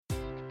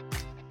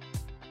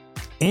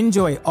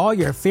Enjoy all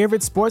your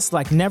favorite sports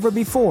like never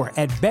before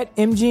at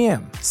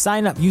BetMGM.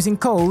 Sign up using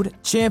code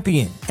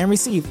CHAMPION and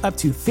receive up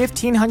to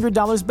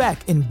 $1,500 back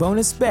in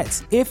bonus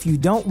bets if you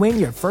don't win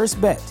your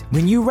first bet.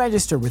 When you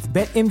register with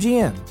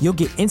BetMGM, you'll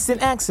get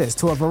instant access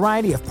to a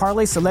variety of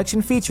parlay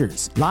selection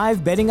features,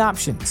 live betting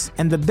options,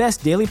 and the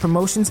best daily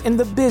promotions in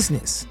the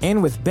business.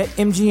 And with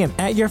BetMGM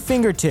at your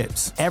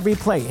fingertips, every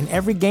play and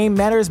every game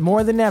matters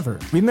more than ever.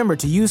 Remember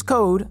to use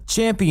code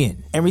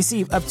CHAMPION and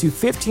receive up to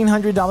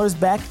 $1,500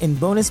 back in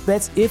bonus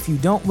bets if you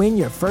don't win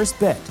your first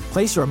bet.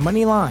 Place your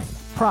money line,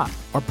 prop,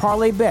 or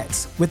parlay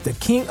bets with the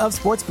king of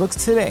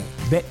sportsbooks today.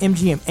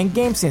 BetMGM and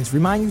GameSense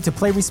remind you to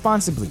play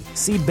responsibly.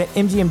 See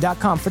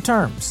BetMGM.com for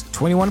terms.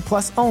 21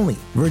 plus only.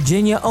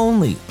 Virginia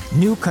only.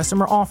 New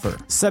customer offer.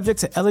 Subject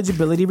to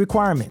eligibility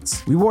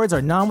requirements. Rewards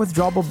are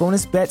non-withdrawable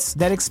bonus bets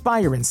that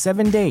expire in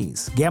 7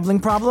 days. Gambling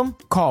problem?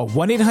 Call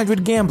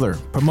 1-800-GAMBLER.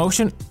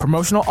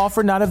 Promotional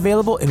offer not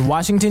available in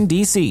Washington,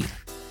 D.C.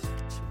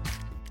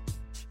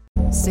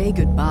 Say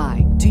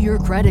goodbye to your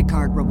credit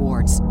card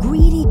rewards.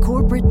 Greedy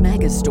corporate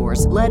mega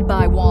stores, led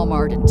by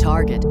Walmart and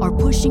Target, are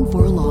pushing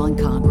for a law in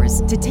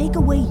Congress to take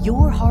away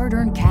your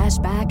hard-earned cash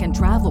back and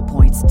travel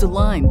points to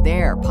line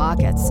their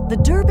pockets. The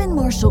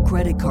Durbin-Marshall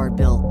credit card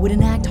bill would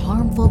enact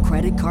harmful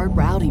credit card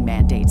routing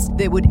mandates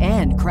that would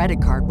end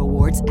credit card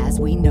rewards as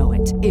we know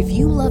it. If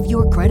you love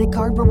your credit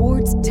card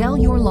rewards, tell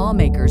your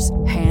lawmakers,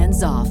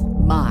 hands off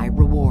my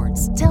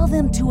rewards. Tell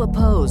them to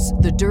oppose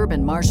the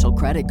Durbin-Marshall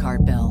credit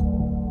card bill.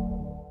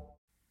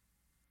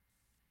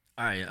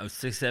 All right,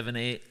 6, 7,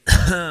 8.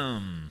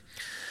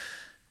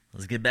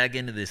 Let's get back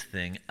into this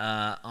thing.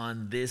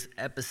 On this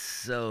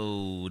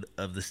episode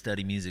of the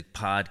Study Music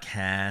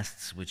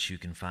Podcasts, which you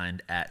can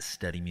find at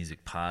Study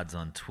Music Pods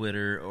on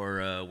Twitter,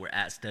 or we're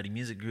at Study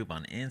Music Group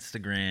on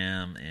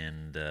Instagram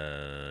and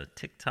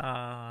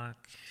TikTok,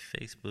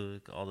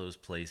 Facebook, all those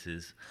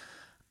places.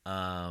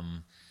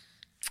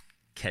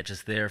 Catch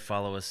us there,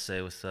 follow us,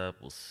 say what's up.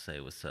 We'll say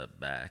what's up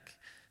back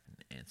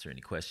and answer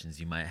any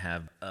questions you might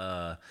have.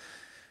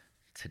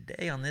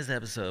 Today on this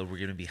episode, we're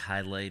going to be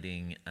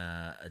highlighting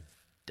a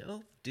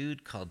dope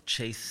dude called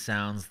Chase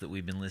Sounds that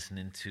we've been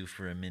listening to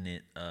for a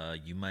minute.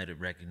 You might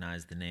have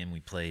recognized the name.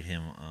 We played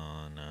him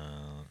on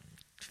a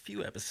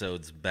few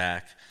episodes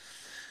back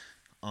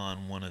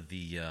on one of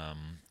the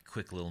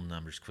Quick Little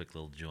Numbers, Quick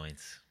Little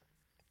Joints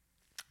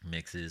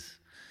mixes.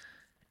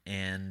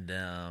 And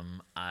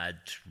I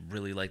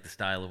really like the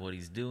style of what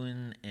he's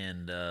doing,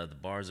 and the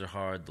bars are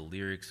hard, the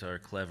lyrics are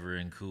clever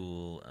and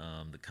cool,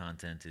 the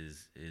content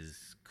is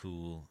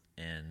cool,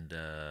 and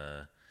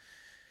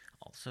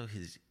also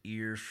his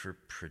ear for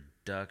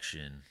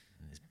production,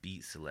 his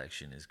beat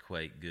selection is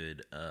quite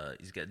good.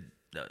 He's got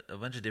a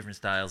bunch of different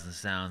styles and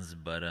sounds,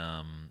 but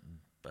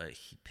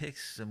he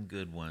picks some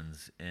good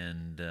ones,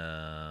 and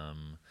the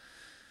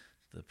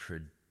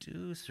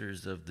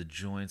producers of the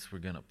joints we're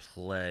going to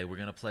play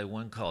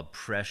one called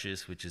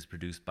Precious, which is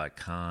produced by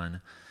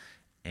Khan,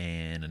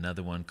 and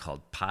another one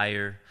called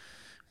Pyre,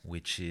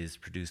 which is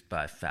produced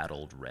by Fat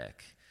Old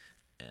Wreck.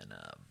 And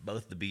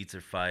both the beats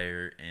are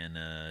fire, and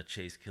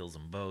Chase kills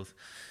them both.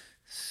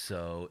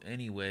 So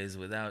anyways,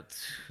 without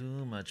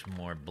too much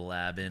more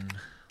blabbing,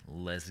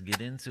 let's get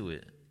into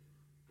it.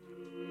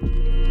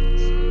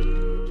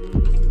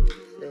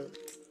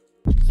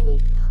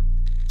 Sleep.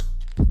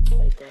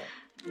 Like that.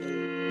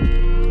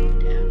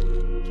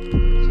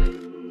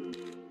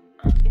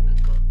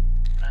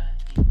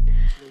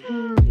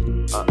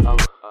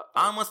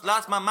 I almost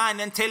lost my mind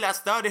until I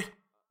started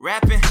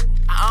rapping.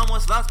 I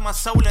almost lost my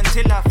soul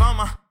until I found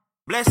my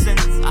blessings.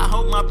 I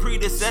hope my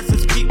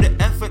predecessors keep the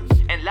effort.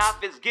 And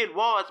life is good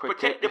wars.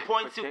 Protect the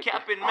points you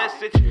cap in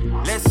message.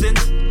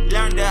 Lessons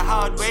learned the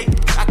hard way.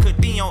 I could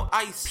be on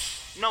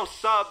ice, no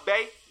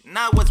sorbet.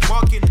 Now I was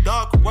walking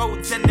dark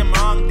roads and them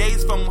long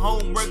days, from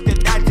homework to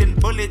dodging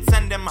bullets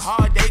and them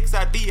heartaches.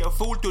 I'd be a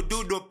fool to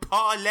do the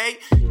parlay.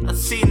 I've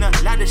seen a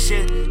lot of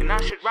shit, and I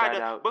should write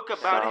a book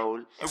about it.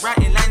 And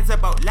writing lines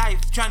about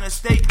life, trying to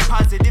stay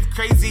positive,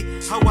 crazy.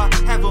 How I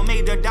haven't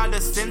made $1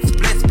 since.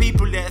 Bless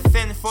people that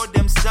fend for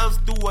themselves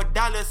through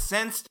 $1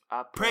 cents.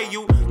 I pray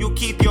you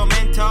keep your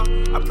mentor.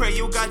 I pray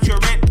you got your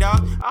rent,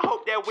 dog. I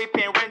hope that we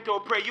paying rental.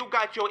 Pray you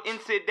got your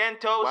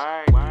incidentals.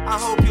 I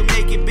hope you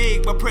make it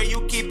big, but pray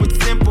you keep it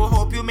simple.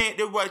 Hope you make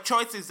the right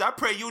choices. I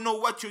pray you know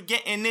what you're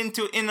getting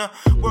into in a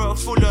world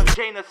full of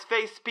Janus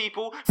face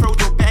people.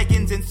 Frodo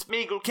Baggins and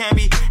Smeagol can't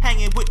be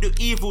hanging with the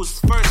evils.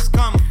 First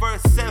come,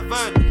 first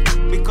severed.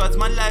 Because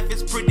my life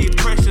is pretty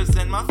precious,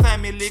 and my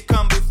family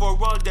come before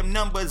all them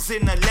numbers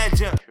in a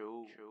ledger.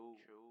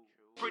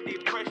 Pretty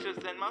precious,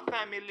 and my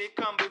family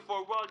come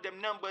before all them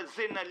numbers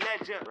in a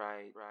ledger.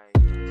 Right.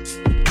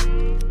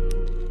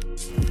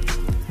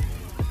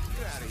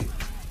 Get out of here.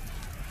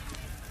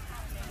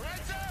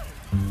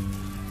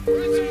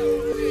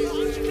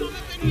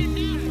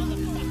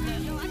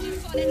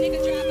 That nigga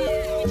drive out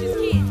with the bitch's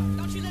kid.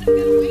 Don't you let him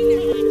get away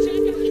now. I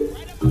check him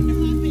right up under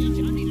my bench.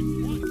 I need a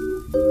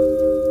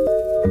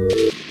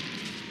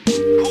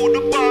Who the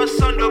boss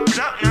on the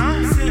block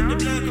now?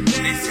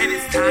 They said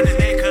it's time to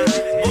make a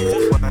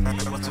move.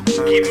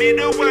 Give me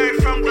the word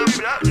from the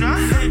block now.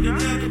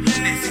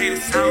 hear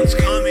the sounds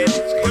coming.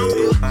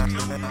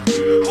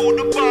 Who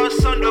the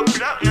boss on the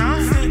block now?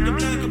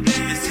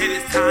 Let's hit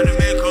it's time to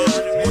make a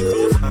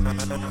move.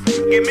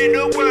 Give me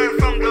the word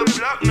from the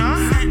block now.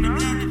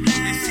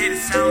 Let's hear the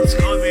sounds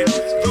coming.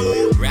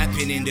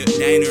 Rapping in the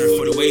diner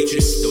for the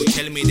waitress. Don't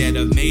tell me that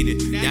I've made it.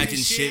 Dodging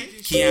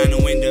shit,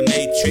 Keanu in the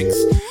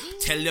Matrix.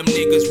 Tell them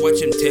niggas watch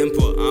them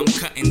temper. I'm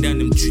cutting down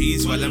them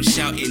trees while I'm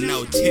shouting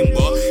out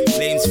timber.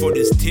 Flames for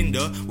this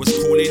tinder. What's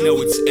cooling now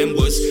it's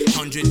embers.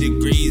 100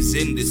 degrees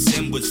in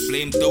December's.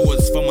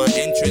 Flamethrowers for my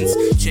entrance.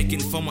 Checking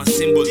for my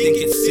symbol, think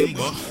it's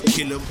Simba.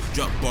 Kill 'em,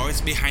 drop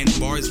bars behind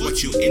bars.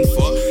 What you in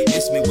for?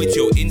 Miss me with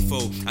your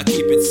info. I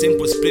keep it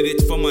simple, split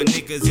it for my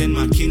niggas and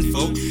my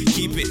kinfolk.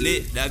 Keep it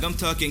lit, like I'm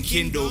talking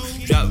Kindle.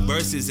 Drop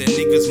verses and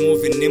niggas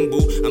moving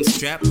nimble. I'm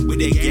strapped with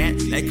a gat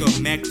like a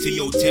Mac to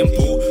your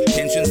temple.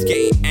 Tensions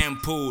getting ample.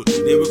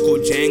 Lyrical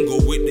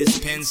Django with this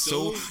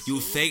pencil. You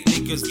fake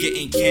niggas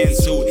getting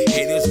cancelled.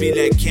 Haters be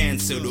like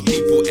cancer. The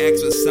people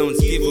ask for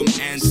sounds, give them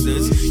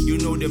answers. You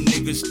know them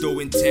niggas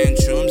throwing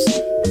tantrums.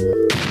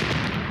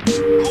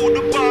 Who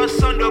the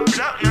boss on the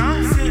block now?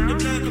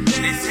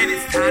 They said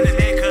it's time to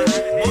make a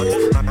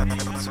move.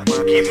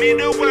 Give me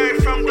the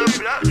word from the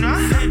block now.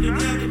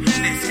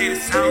 They say the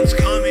sounds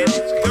coming.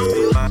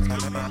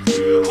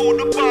 Who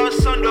the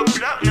boss on the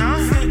block now?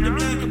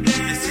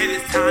 They said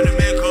it's time to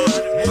make a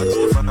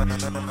move.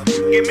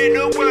 Give me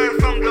the word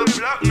from the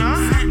block now.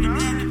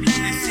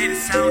 They say the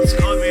sounds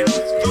coming.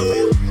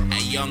 A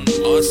young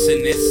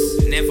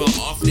arsonist, never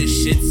off the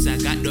shits. I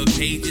got the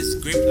pages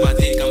gripped, I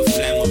think I'm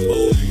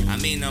flammable. I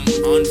mean I'm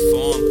on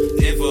form,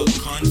 never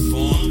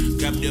conform.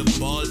 Grab the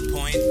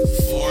ballpoint,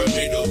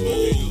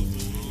 formidable.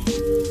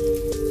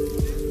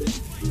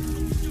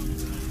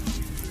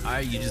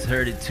 Alright, you just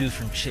heard it too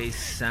from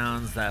Chase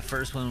Sounds. That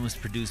first one was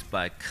produced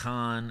by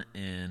Khan,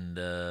 and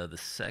the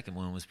second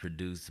one was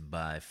produced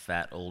by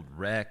Fat Old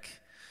Wreck.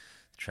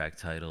 The track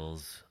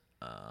titles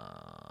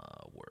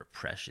were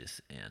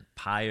Precious and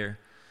Pyre.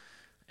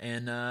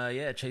 And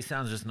yeah, Chase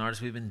Sounds is just an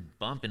artist we've been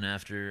bumping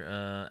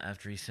after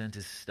he sent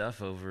his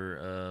stuff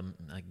over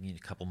like a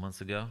couple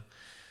months ago.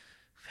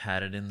 We've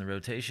had it in the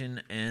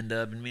rotation and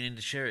been meaning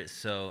to share it.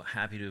 So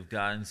happy to have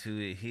gotten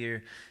to it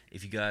here.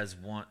 If you guys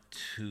want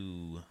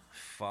to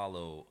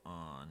follow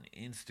on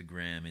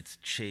Instagram, it's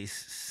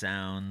Chase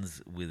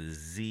Sounds with a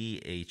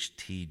Z,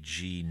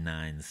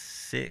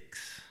 HTG96.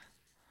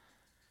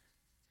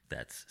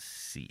 That's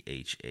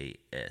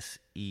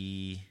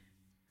CHASESOUNDZ,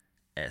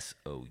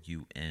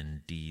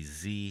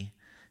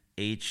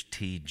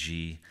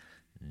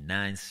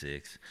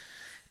 HTG96.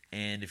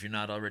 And if you're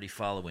not already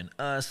following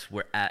us,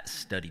 we're at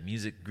Study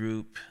Music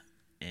Group.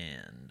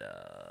 And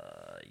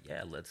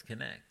yeah, let's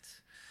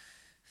connect.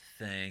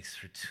 Thanks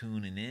for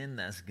tuning in.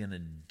 That's going to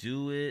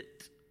do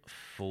it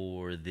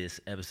for this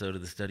episode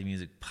of the Study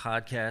Music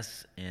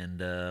Podcast.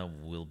 And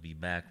we'll be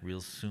back real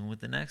soon with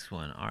the next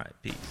one. All right,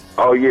 peace.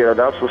 Oh, yeah,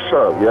 that's what's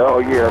up, yo. Oh,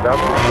 yeah, that's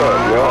what's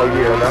up, yo. Oh,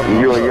 yeah, that's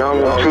what's You're a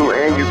young one, too,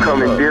 and you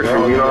coming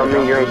different, you know what I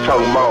mean? You ain't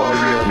talking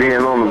about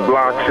being on the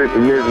block,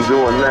 sitting here and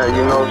doing that,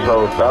 you know?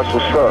 So that's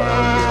what's up.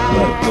 Go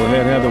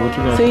ahead, Heather, what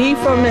you gonna See, he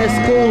from that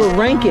school of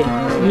ranking,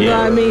 you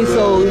know what I mean?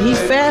 So he's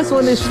fast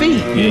on his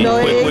feet, you know,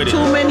 it ain't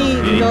too many,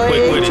 you know, it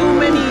ain't too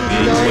many,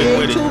 you know, it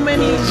ain't too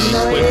many, you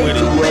know, it ain't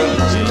too many,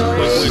 you know,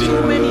 it ain't too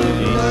many,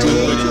 you know, it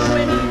ain't too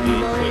many, you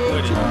know, it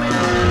ain't too many.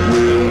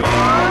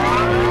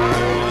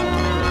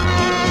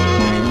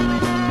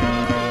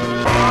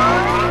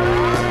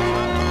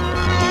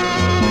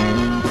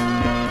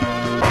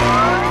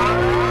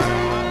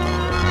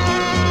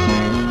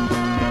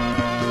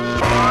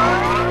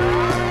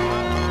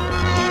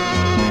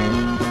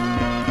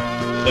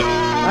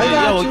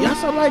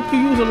 Yes, I like you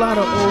use a lot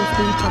of old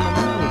school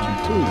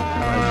terminology too.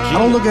 I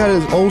don't look at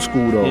it as old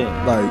school though.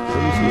 Yeah. Like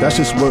that's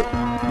just what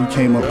we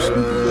came up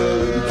speaking.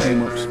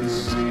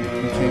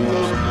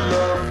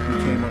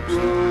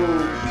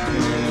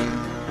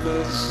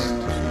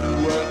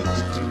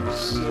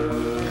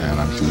 And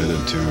I'm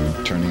committed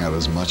to turning out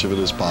as much of it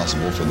as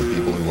possible for the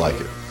people who like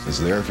it. It's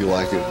there if you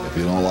like it. If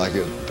you don't like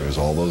it, there's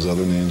all those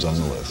other names on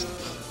the list.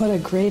 What a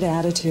great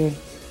attitude.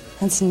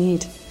 That's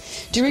neat.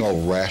 It's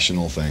called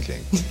rational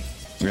thinking.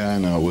 Yeah, I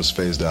know. It was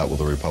phased out with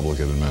the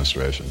Republican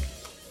administration.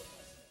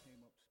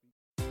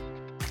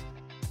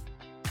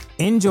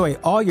 Enjoy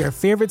all your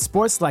favorite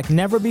sports like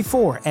never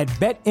before at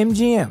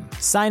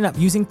BetMGM. Sign up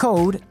using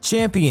code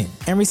CHAMPION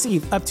and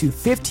receive up to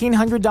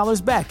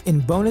 $1,500 back in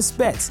bonus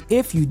bets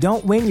if you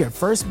don't win your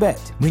first bet.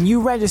 When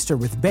you register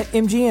with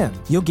BetMGM,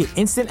 you'll get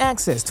instant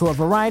access to a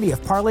variety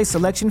of parlay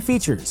selection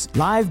features,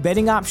 live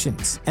betting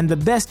options, and the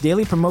best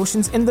daily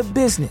promotions in the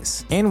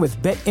business. And with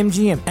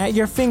BetMGM at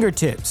your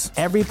fingertips,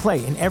 every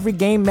play and every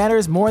game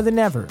matters more than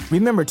ever.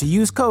 Remember to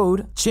use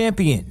code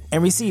CHAMPION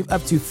and receive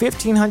up to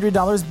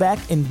 $1,500 back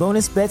in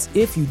bonus bets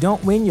if you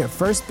don't win your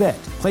first bet.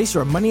 Place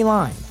your money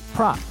line,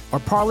 prop, or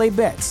parlay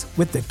bets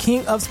with the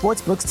king of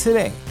sportsbooks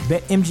today.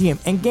 BetMGM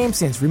and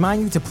GameSense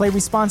remind you to play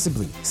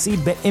responsibly. See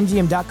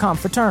BetMGM.com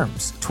for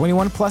terms.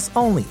 21 plus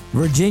only.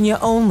 Virginia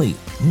only.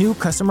 New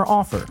customer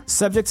offer.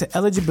 Subject to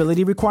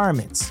eligibility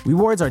requirements.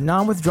 Rewards are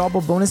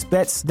non-withdrawable bonus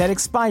bets that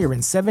expire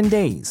in 7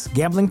 days.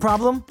 Gambling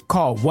problem?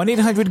 Call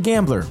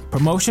 1-800-GAMBLER.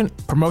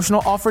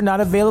 Promotional offer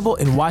not available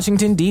in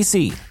Washington,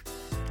 D.C.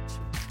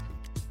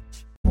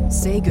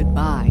 Say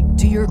goodbye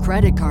to your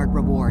credit card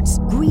rewards.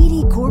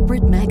 Greedy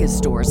corporate mega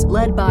stores,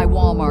 led by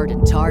Walmart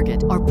and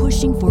Target, are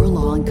pushing for a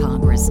law in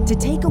Congress to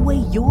take away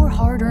your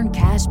hard-earned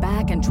cash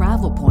back and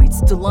travel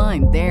points to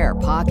line their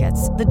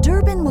pockets. The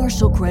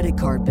Durbin-Marshall credit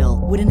card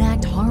bill would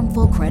enact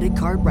harmful credit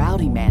card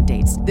routing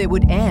mandates that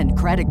would end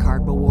credit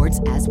card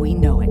rewards as we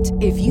know it.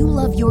 If you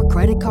love your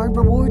credit card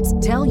rewards,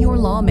 tell your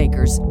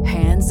lawmakers,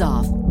 hands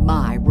off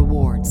my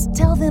rewards.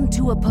 Tell them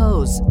to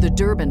oppose the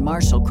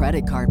Durbin-Marshall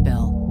credit card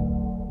bill.